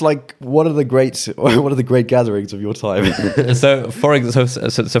what's like what are the great gatherings of your time? So for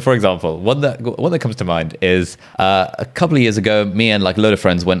example, one that comes to mind is a couple of years ago, me and like a load of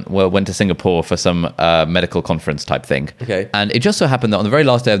friends went to Singapore for some medical conference type thing. Okay. And it just so happened that on the very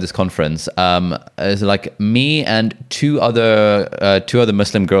last day of this conference, it's like me and two other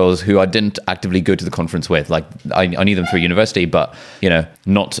Muslim girls who I didn't actively go to the conference with. Like I knew them through university, but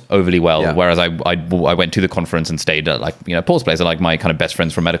not overly well. Yeah. Whereas I went to the conference and stayed at like Paul's place, are like my kind of best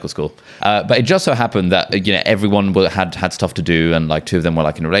friends from medical school. But it just so happened that everyone had stuff to do, and like two of them were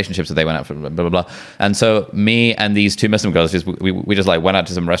like in relationships, so they went out for blah blah blah. And so me and these two Muslim girls we just like went out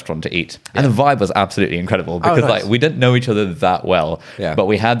to some restaurant to eat, and the vibe was absolutely incredible because nice. like we didn't know each other that well, Yeah. but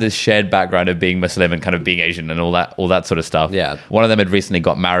we had this shared background of being Muslim and kind of being Asian and all that sort of stuff. Yeah. One of them had recently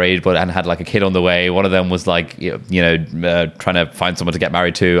got married, and had like a kid on the way. One of them was like trying to find someone to get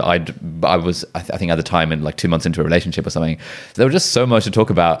married to. I think at the time in like 2 months into a relationship or something. So there was just so much to talk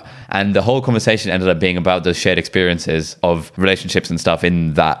about, and the whole conversation ended up being about those shared experiences of relationships and stuff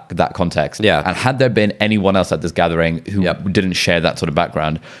in that context. Yeah. And had there been anyone else at this gathering who didn't share that sort of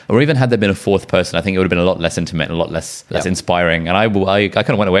background, or even had there been a fourth person, I think it would have been a lot less intimate and a lot less inspiring. And I kind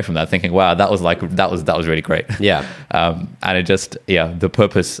of went away from that thinking, wow, that was really great. Yeah. And it just the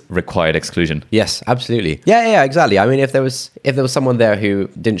purpose required exclusion. Yes, absolutely. Yeah, exactly. I mean, if there was someone there who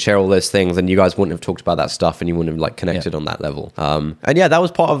didn't share all those things, then you guys wouldn't have talked about that stuff, and you wouldn't have like connected on that level. And that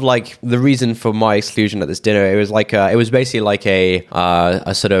was part of like the reason for my exclusion at this dinner. It was like it was basically like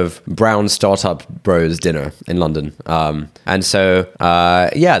a sort of brown startup bros dinner in London. And so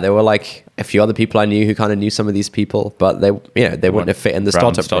there were like a few other people I knew who kind of knew some of these people, but they wouldn't have fit in the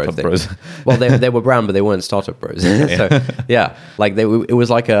startup bros. Well, they were brown, but they weren't startup bros. So like it was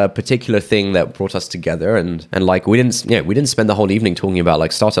like a particular thing that brought us together, and like we didn't spend the whole evening talking about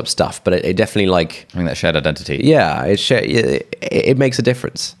like startup stuff, but it definitely like having that shared identity. Yeah, it makes a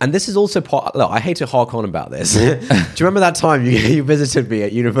difference. And this is also part. Look, I hate to hark on about this. Do you remember that time you visited me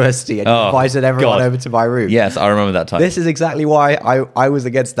at university and you invited everyone over to my room? Yes, I remember that time. This is exactly why I was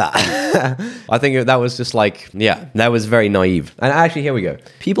against that. I think that was just like, that was very naive. And actually, here we go.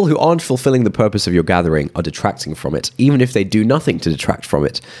 People who aren't fulfilling the purpose of your gathering are detracting from it, even if they do nothing to detract from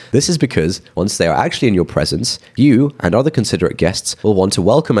it. This is because once they are actually in your presence, you and other considerate guests will want to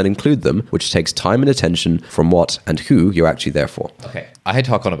welcome and include them, which takes time and attention from what and who you're actually there for. Okay, I hate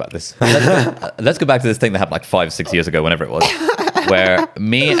to hark on about this. Let's go back to this thing that happened like 5-6 years ago, whenever it was. where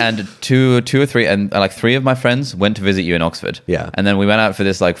me and two or three, and like three of my friends went to visit you in Oxford. Yeah. And then we went out for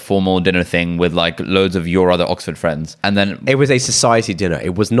this like formal dinner thing with like loads of your other Oxford friends. And then It was a society dinner.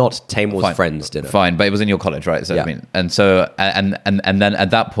 It was not Taimur's Fine. friends dinner. Fine, but it was in your college, right? So Yeah. I mean, and so and then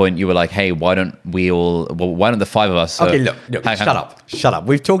at that point you were like, hey, why don't the five of us? Okay, look, shut up.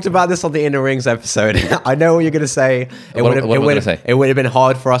 We've talked about this on the Inner Rings episode. I know what you're going to say. What am I gonna say? It would have been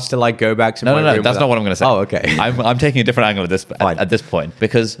hard for us to like go back to my No, room that's not what I'm going to say. Oh, okay. I'm taking a different angle at this point,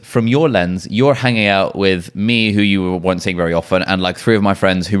 because from your lens, you're hanging out with me, who you weren't seeing very often, and like three of my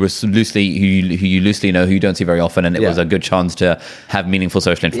friends who you loosely know, who you don't see very often, and it was a good chance to have meaningful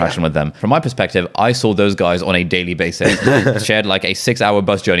social interaction with them. From my perspective, I saw those guys on a daily basis, shared like a 6-hour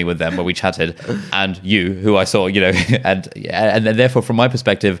bus journey with them where we chatted, and you, who I saw, and then therefore from my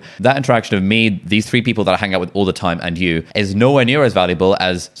perspective, that interaction of me, these three people that I hang out with all the time, and you, is nowhere near as valuable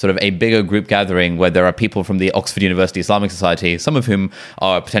as sort of a bigger group gathering where there are people from the Oxford University Islamic Society, some of whom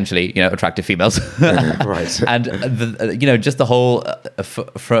are potentially attractive females, Right. and just the whole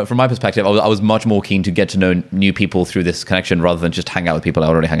from my perspective, I was much more keen to get to know new people through this connection rather than just hang out with people I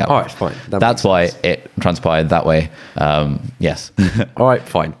already hang out with. All right, fine. That's why it transpired that way. Yes. All right,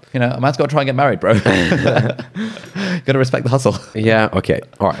 fine. A man's got to try and get married, bro. Got to respect the hustle. Yeah, okay.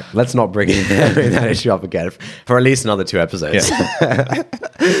 All right. Let's not bring that issue up again for at least another 2 episodes.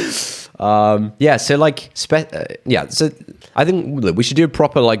 Yeah. So I think look, we should do a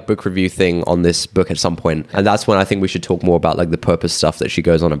proper like book review thing on this book at some point, and that's when I think we should talk more about like the purpose stuff that she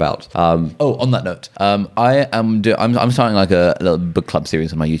goes on about. On that note, I'm starting like a little book club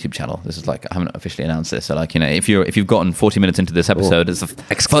series on my YouTube channel. This is like, I haven't officially announced this, so like if you've gotten 40 minutes into this episode, it's the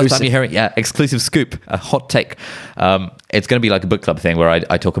first time you hear it. Yeah, exclusive scoop, a hot take. It's going to be like a book club thing where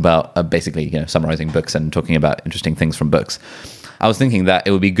I talk about basically summarizing books and talking about interesting things from books. I was thinking that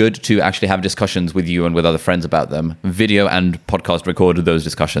it would be good to actually have discussions with you and with other friends about them, video and podcast record those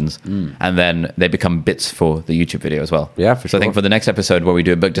discussions, and then they become bits for the YouTube video as well. Yeah, for So I think sure. for the next episode where we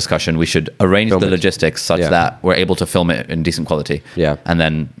do a book discussion, we should arrange Film the it. logistics such Yeah. that we're able to film it in decent quality. Yeah. And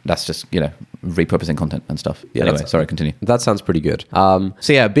then that's just, repurposing content and stuff. Yeah, Anyway, that's- sorry, continue. That sounds pretty good.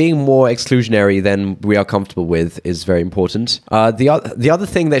 Being more exclusionary than we are comfortable with is very important. The other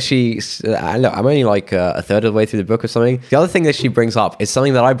thing that look, I'm only like a third of the way through the book or something. The other thing that she brings up is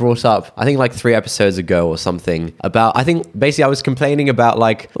something that I brought up, I think like 3 episodes ago or something, about, I think basically I was complaining about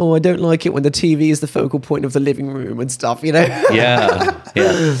like, I don't like it when the TV is the focal point of the living room and stuff, Yeah. Yeah.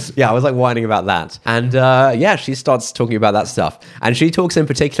 Yeah, I was like whining about that. And she starts talking about that stuff. And she talks in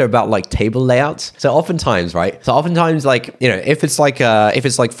particular about like table layouts. So oftentimes like, if it's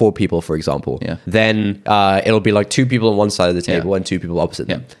like 4 people, for example, Yeah. then it'll be like 2 people on one side of the table and 2 people opposite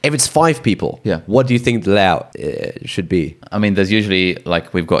them. Yeah. If it's 5 people, Yeah. what do you think the layout should be? I mean, there's usually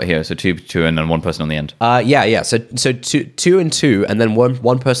like we've got here, so two, and then one person on the end. So two and two, and then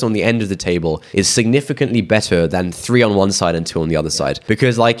one person on the end of the table is significantly better than 3 on one side and 2 on the other side.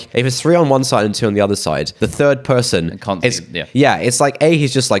 Because like if it's 3 on one side and 2 on the other side, the third person can't is see, yeah. it's like A,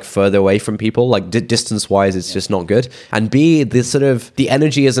 he's just like further away from people, like distance wise, it's just not good. And B, the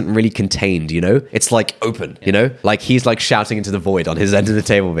energy isn't really contained. It's like open. Like he's like shouting into the void on his end of the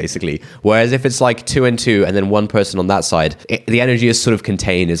table basically. Whereas if it's like 2 and 2 and then one person on that side, the energy is sort of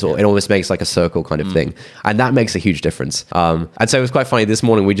contained. It almost makes like a circle kind of thing, and that makes a huge difference. And so it was quite funny. This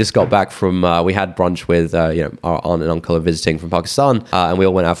morning we just got back from we had brunch with our aunt and uncle are visiting from Pakistan, and we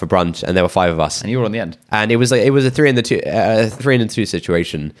all went out for brunch, and there were 5 of us. And you were on the end. And it was a 3 and the 2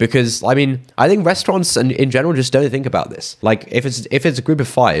 situation, because I mean I think restaurants and in general just don't think about this. Like if it's a group of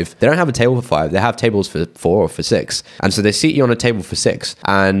 5, they don't have a table for 5. They have tables for 4 or for 6, and so they seat you on a table for 6.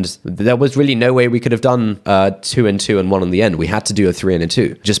 And there was really no way we could have done 2 and 2 and 1 on the end. We had to do a 3 and a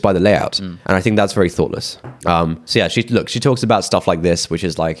 2 just by the layout, and I think that's very thoughtless. She talks about stuff like this, which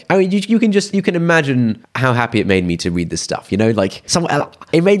is like, I mean, you can imagine how happy it made me to read this stuff. Like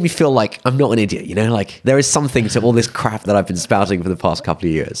it made me feel like I'm not an idiot. Like there is something to all this crap that I've been spouting for the past couple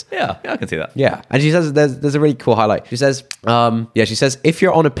of years. Yeah, I can see that. Yeah. And she says there's a really cool highlight. She says, if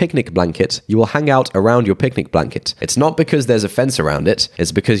you're on a picnic blanket, you will hang out around your picnic blanket. It's not because there's a fence around it.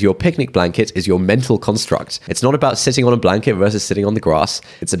 It's because your picnic blanket is your mental construct. It's not about sitting on a blanket versus sitting on the grass.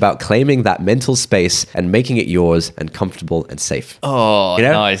 It's about claiming that mental space and making it yours and comfortable and safe. Oh,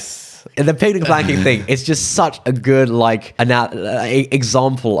 nice. The picnic blanket thing is just such a good like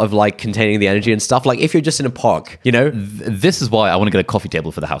example of like containing the energy and stuff. Like if you're just in a park, you know. This is why I want to get a coffee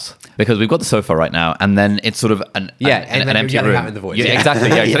table for the house, because we've got the sofa right now, and then it's sort of an empty room. Out in the void. Yeah, exactly.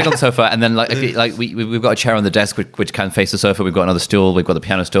 Yeah, sitting on the sofa, and then we've got a chair on the desk which can face the sofa. We've got another stool. We've got the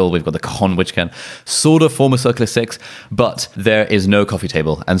piano stool. We've got the cajon which can sort of form a circular six, but there is no coffee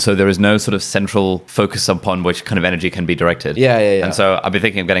table, and so there is no sort of central focus upon which kind of energy can be directed. Yeah. And so I've been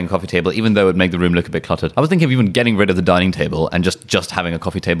thinking of getting a coffee table, even though it would make the room look a bit cluttered. I was thinking of even getting rid of the dining table and just having a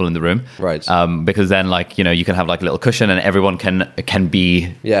coffee table in the room. Right. Because then, like, you know, you can have like a little cushion and everyone can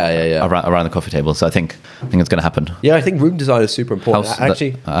be around the coffee table. So I think it's going to happen. Yeah, I think room design is super important.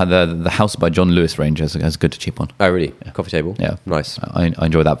 The House by John Lewis range is a good, cheap one. Oh, really? Yeah. Coffee table? Yeah. Nice. I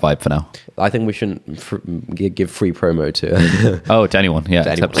enjoy that vibe for now. I think we shouldn't give free promo to... to anyone, yeah.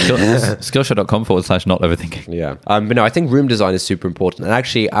 Skillshare.com/not overthinking. Yeah. But no, I think room design is super important. And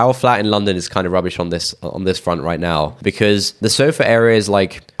actually, our flat in London is kind of rubbish on this front right now, because the sofa area is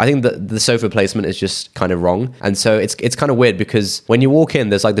like... I think the sofa placement is just kind of wrong. And so it's kind of weird, because when you walk in,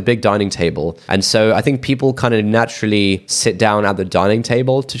 there's like the big dining table. And so I think people kind of naturally sit down at the dining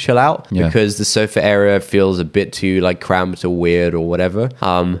table to chill out, because the sofa area feels a bit too like cramped or weird or whatever.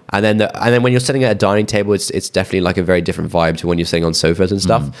 And then when you're sitting at a dining table, it's definitely like a very different vibe to when you're sitting on sofas and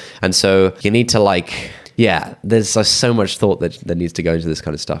stuff. And so you need to like... Yeah, there's so much thought that needs to go into this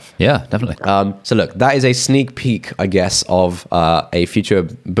kind of stuff. Yeah, definitely. So look, that is a sneak peek, I guess, of a future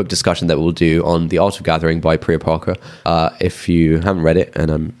book discussion that we'll do on The Art of Gathering by Priya Parker. If you haven't read it,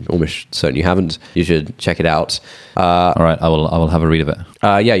 and I'm almost certain you haven't, you should check it out. All right, I will have a read of it.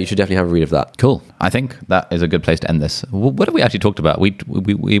 Yeah, you should definitely have a read of that. Cool. I think that is a good place to end this. What have we actually talked about? We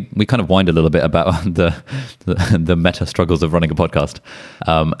kind of whined a little bit about the meta struggles of running a podcast,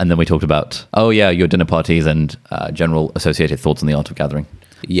 and then we talked about your dinner parties and general associated thoughts on the art of gathering.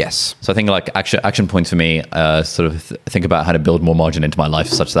 Yes. So I think like action points for me, sort of think about how to build more margin into my life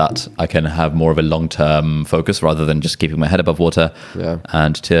such that I can have more of a long-term focus rather than just keeping my head above water. Yeah.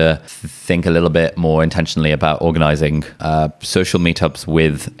 And to think a little bit more intentionally about organizing social meetups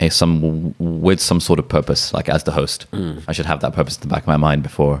with some sort of purpose, like as the host. I should have that purpose in the back of my mind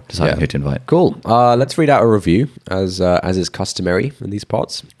before deciding who to invite. Cool. Let's read out a review as is customary in these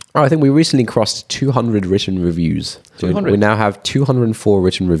pods. I think we recently crossed 200 written reviews. 200. We now have 204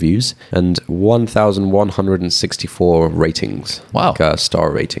 written reviews and 1,164 ratings. Wow. Like,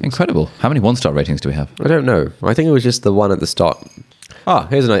 star ratings. Incredible. How many one-star ratings do we have? I don't know. I think it was just the one at the start.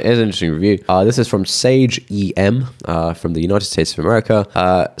 Here's an interesting review. This is from Sage EM from the United States of America.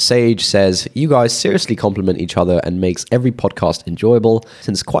 Sage says, "You guys seriously compliment each other and makes every podcast enjoyable.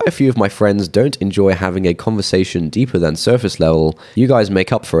 Since quite a few of my friends don't enjoy having a conversation deeper than surface level, you guys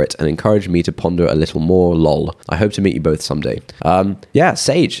make up for it and encourage me to ponder a little more, lol. I hope to meet you both someday."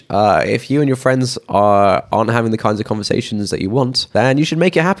 Sage, if you and your friends aren't having the kinds of conversations that you want, then you should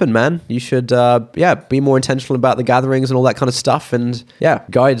make it happen, man. You should, be more intentional about the gatherings and all that kind of stuff, and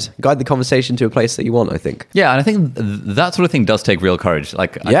guide the conversation to a place that you want, I think. Yeah, and I think that sort of thing does take real courage.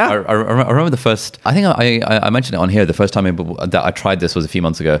 Like, I remember the first, I think I mentioned it on here, the first time that I tried this was a few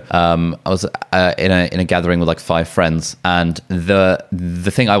months ago. I was in a gathering with like 5 friends, and the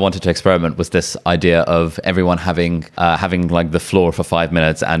thing I wanted to experiment was this idea of everyone having like the floor for 5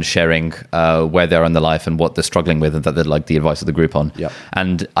 minutes and sharing where they're in their life and what they're struggling with, and that they're like the advice of the group on. Yep.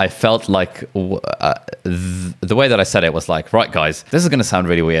 And I felt like the way that I said it was like, right, guys, this is going to sound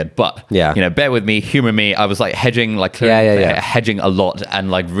really weird, but bear with me, humor me. I was like hedging, hedging a lot,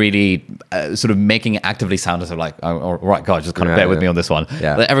 and like really sort of making it actively sound as if like, all right, guys, just kind of bear with me on this one.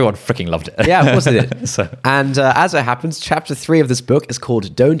 Yeah. Like, everyone freaking loved it. Yeah, of course they did. And as it happens, chapter 3 of this book is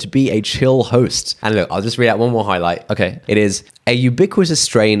called "Don't Be a Chill Host." And look, I'll just read out one more highlight. Okay. It is: "A ubiquitous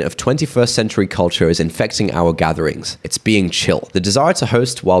strain of 21st century culture is infecting our gatherings. It's being chill. The desire to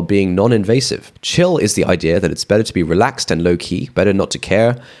host while being non-invasive. Chill is the idea that it's better to be relaxed and low-key, better not to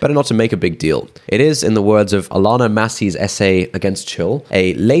care, better not to make a big deal. It is, in the words of Alana Massey's essay Against Chill,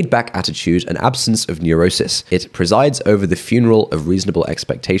 a laid-back attitude, an absence of neurosis. It presides over the funeral of reasonable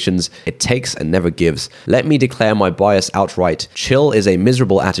expectations. It takes and never gives. Let me declare my bias outright. Chill is a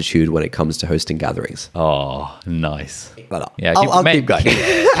miserable attitude when it comes to hosting gatherings." Oh, nice. Yeah, I'll keep going.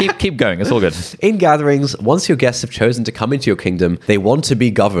 keep going. It's all good. "In gatherings, once your guests have chosen to come into your kingdom, they want to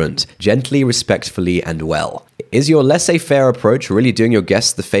be governed, gently, respectfully, and well. Is your laissez-faire approach really doing your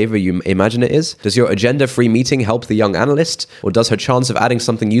guests the favor you imagine it is? Does your agenda-free meeting help the young analyst? Or does her chance of adding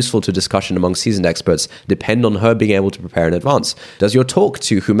something useful to discussion among seasoned experts depend on her being able to prepare in advance? Does your talk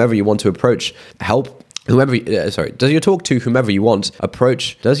to whomever you want to approach help Does your talk to whomever you want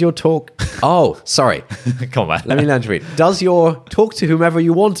approach? Does your talk? Oh, sorry. Come on, man. Let me learn to read. Does your talk to whomever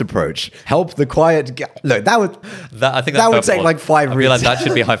you want approach help the quiet? Look, I think that would take like 5 I reads. feel like that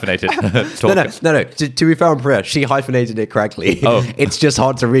should be hyphenated. No. To be fair on Priya, she hyphenated it correctly. Oh. It's just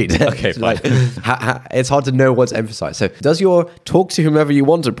hard to read. Okay, fine. It's hard to know what's emphasized. So, does your talk to whomever you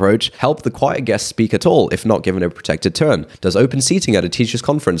want approach help the quiet guest speak at all, if not given a protected turn? Does open seating at a teacher's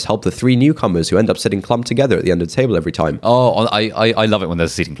conference help the 3 newcomers who end up sitting clumped together at the end of the table every time? Oh, I love it when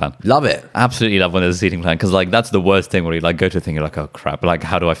there's a seating plan. Love it. Absolutely love when there's a seating plan, because like that's the worst thing where you like go to a thing, you're like, oh crap, like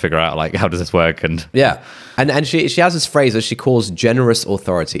how do I figure out like how does this work? And yeah. And she has this phrase that she calls generous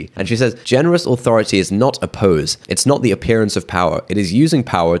authority. And she says, generous authority is not a pose. It's not the appearance of power. It is using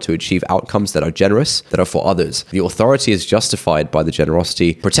power to achieve outcomes that are generous, that are for others. The authority is justified by the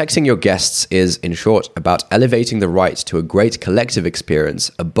generosity. Protecting your guests is, in short, about elevating the right to a great collective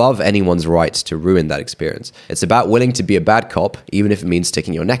experience above anyone's right to ruin that experience. It's about willing to be a bad cop, even if it means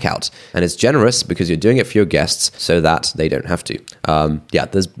sticking your neck out. And it's generous because you're doing it for your guests so that they don't have to.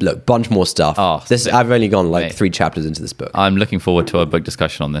 There's a bunch more stuff. I've only gone like 3 chapters into this book. I'm looking forward to a book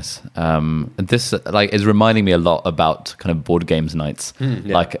discussion on this. This like is reminding me a lot about kind of board games nights.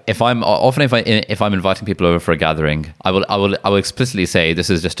 Like if I'm inviting people over for a gathering, I will explicitly say this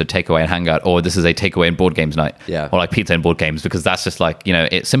is just a takeaway and hangout, or this is a takeaway and board games night, or like pizza and board games, because that's just like, you know,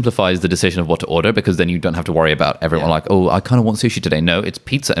 it simplifies the decision of what to order, because then you don't have to worry about everyone like, oh, I kind of want sushi today. No, it's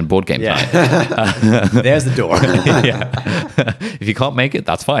pizza and board games night. There's the door. If you can't make it,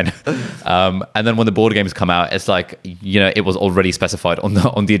 that's fine. And then when the board games come out, it's like, you know, it was already specified on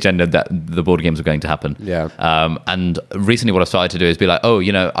the agenda that the board games were going to happen. And recently what I've started to do is be like, oh,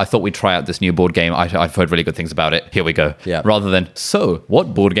 you know, I thought we'd try out this new board game. I've heard really good things about it. Here we go. Rather than, so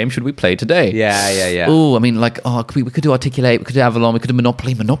what board game should we play today? Oh, I mean, like, we could do Articulate, we could do Avalon, we could do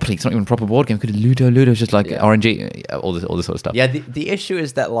Monopoly. It's not even a proper board game. We could do Ludo, just like RNG, all this sort of stuff. Yeah, the issue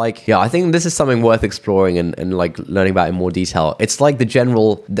is that, like, I think this is something worth exploring and like learning about in more detail. It's like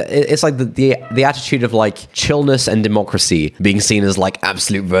it's like the attitude of like chillness and democracy being seen as like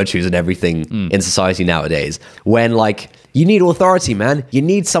absolute virtues and everything in society nowadays, when like you need authority, man. You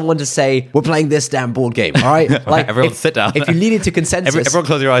need someone to say, we're playing this damn board game, all right? Like, everyone sit down. If you lead it to consensus... Everyone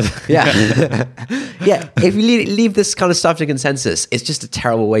close your eyes. If you leave this kind of stuff to consensus, it's just a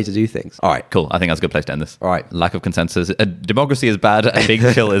terrible way to do things. All right, cool. I think that's a good place to end this. All right. Lack of consensus. Democracy is bad, and being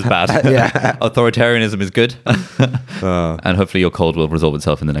chill is bad. Authoritarianism is good. And hopefully your cold will resolve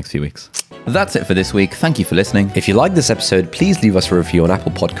itself in the next few weeks. That's it for this week. Thank you for listening. If you like this episode, please leave us a review on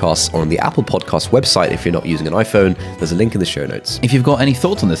Apple Podcasts or on the Apple Podcasts website if you're not using an iPhone. There's a link in the show notes. If you've got any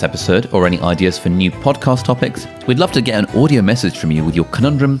thoughts on this episode or any ideas for new podcast topics, we'd love to get an audio message from you with your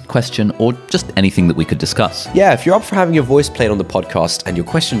conundrum, question, or just anything that we could discuss. Yeah, if you're up for having your voice played on the podcast and your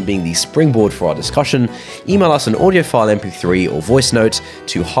question being the springboard for our discussion, email us an audio file MP3 or voice note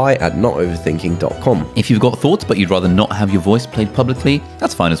to hi@notoverthinking.com. If you've got thoughts but you'd rather not have your voice played publicly,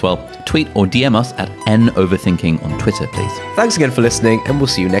 that's fine as well. Tweet or DM us at NOverthinking on Twitter, please. Thanks again for listening, and we'll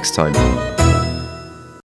see you next time.